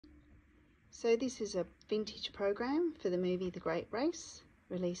So this is a vintage program for the movie The Great Race,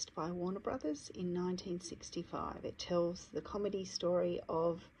 released by Warner Brothers in 1965. It tells the comedy story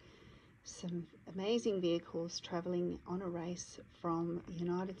of some amazing vehicles travelling on a race from the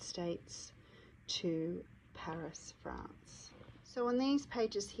United States to Paris, France. So on these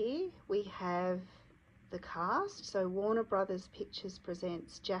pages here we have the cast. So Warner Brothers Pictures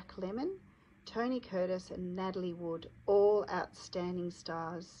presents Jack Lemmon, Tony Curtis and Natalie Wood, all outstanding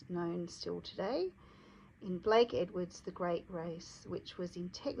stars known still today, in Blake Edwards' The Great Race, which was in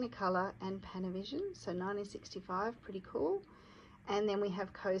Technicolor and Panavision, so 1965, pretty cool. And then we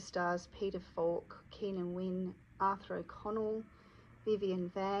have co-stars Peter Falk, Keenan, Wynn, Arthur O'Connell, Vivian,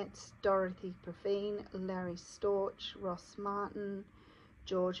 Vance, Dorothy, Provine, Larry Storch, Ross Martin,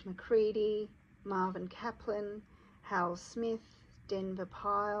 George Macready, Marvin Kaplan, Hal Smith, Denver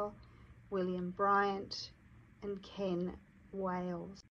Pyle, William Bryant and Ken Wales.